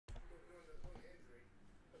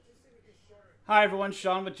Hi everyone,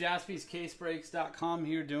 Sean with JaspysCaseBreaks.com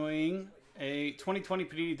here doing a 2020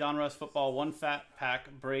 Panini Donruss Football One Fat Pack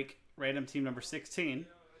Break Random Team number 16,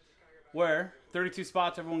 where 32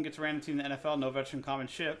 spots, everyone gets a random team in the NFL, no veteran common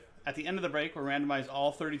ship. At the end of the break, we'll randomize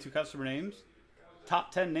all 32 customer names.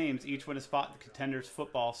 Top 10 names each win a spot in the Contenders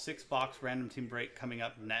Football 6-box random team break coming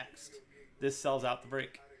up next. This sells out the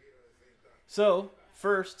break. So,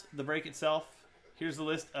 first, the break itself. Here's the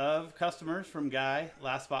list of customers from Guy,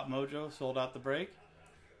 Last Spot Mojo, sold out the break,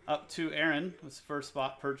 up to Aaron, was first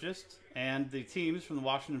spot purchased, and the teams from the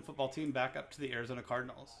Washington football team back up to the Arizona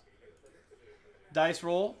Cardinals. Dice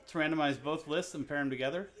roll to randomize both lists and pair them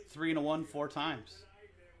together. 3 and a 1 4 times.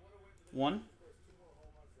 1,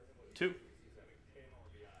 2,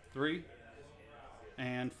 3,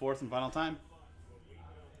 and fourth and final time.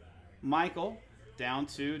 Michael down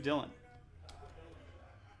to Dylan.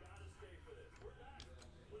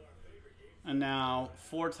 And now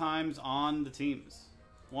 4 times on the teams.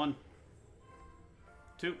 1,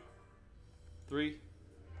 2, 3,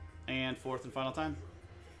 and fourth and final time.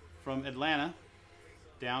 From Atlanta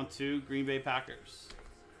down to Green Bay Packers.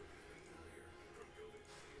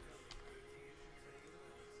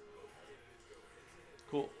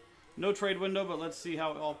 Cool. No trade window, but let's see how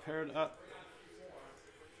it all paired up.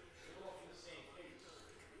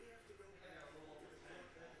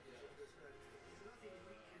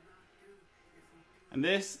 And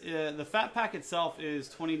this, the Fat Pack itself is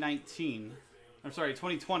 2020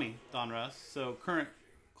 Donruss, so current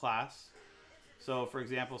class. So, for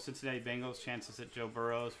example, Cincinnati Bengals, chances at Joe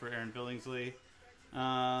Burrows for Aaron Billingsley.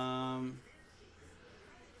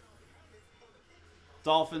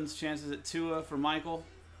 Dolphins, chances at Tua for Michael.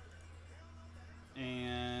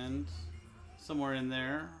 And somewhere in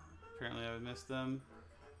there, apparently I missed them,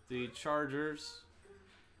 the Chargers,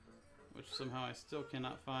 which somehow I still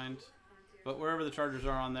cannot find. But wherever the Chargers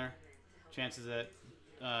are on there, chances at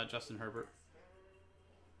Justin Herbert.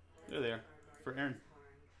 There they are, for Aaron.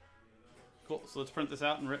 Cool, so let's print this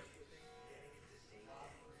out and rip.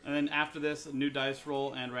 And then after this, a new dice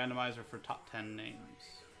roll and randomizer for top 10 names.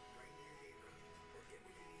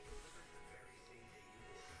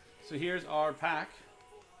 So here's our pack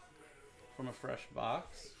from a fresh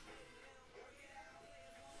box.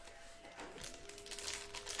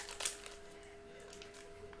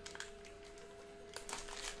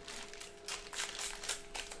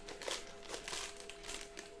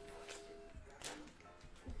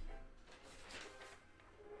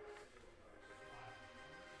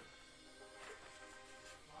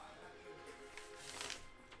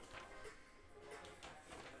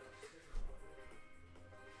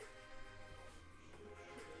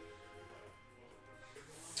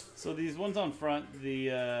 So these ones on front,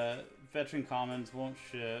 the veteran commons won't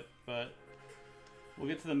ship, but we'll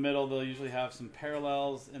get to the middle. They'll usually have some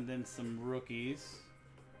parallels and then some rookies,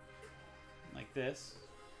 like this.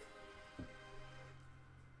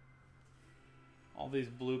 All these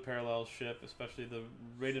blue parallels ship, especially the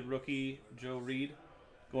rated rookie, Joe Reed,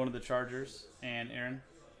 going to the Chargers, and Aaron.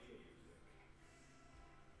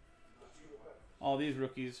 All these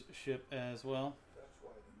rookies ship as well.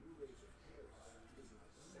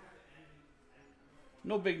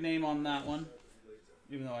 No big name on that one,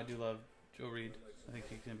 even though I do love Joe Reed. I think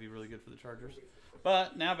he can be really good for the Chargers.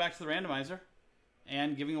 But now back to the randomizer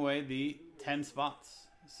and giving away the 10 spots.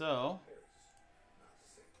 So,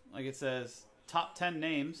 like it says, top 10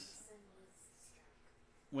 names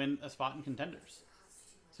win a spot in Contenders.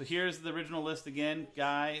 So here's the original list again.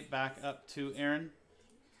 Guy back up to Aaron.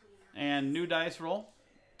 And new dice roll.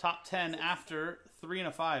 Top 10 after 3 and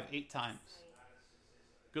a 5, 8 times.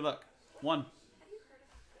 Good luck. 1,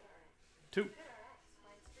 2,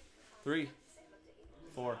 3,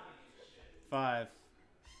 4, 5,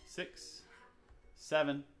 6,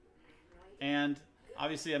 7, and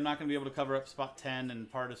obviously I'm not going to be able to cover up spot 10 and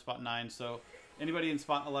part of spot 9, so anybody in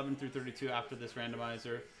spot 11 through 32 after this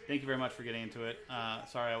randomizer, thank you very much for getting into it.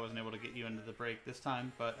 Sorry I wasn't able to get you into the break this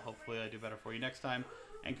time, but hopefully I do better for you next time.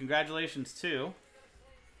 And congratulations to,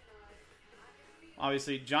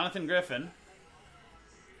 obviously, Jonathan Griffin,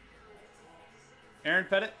 Aaron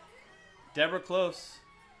Pettit, Deborah Close,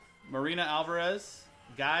 Marina Alvarez,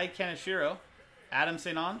 Guy Kaneshiro, Adam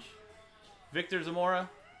St. Ange, Victor Zamora,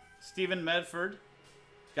 Stephen Medford,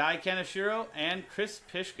 Guy Kaneshiro, and Chris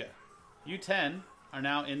Pishka. You 10 are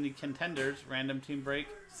now in the Contenders Random Team Break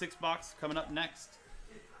 6-box coming up next.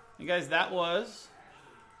 And guys, that was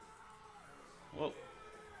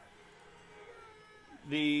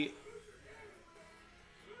there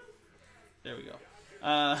we go.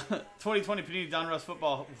 2020 Panini Donruss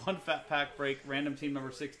Football One Fat Pack Break Random Team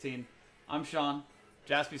number 16. I'm Sean,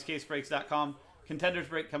 JaspysCaseBreaks.com. Contenders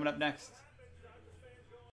break coming up next.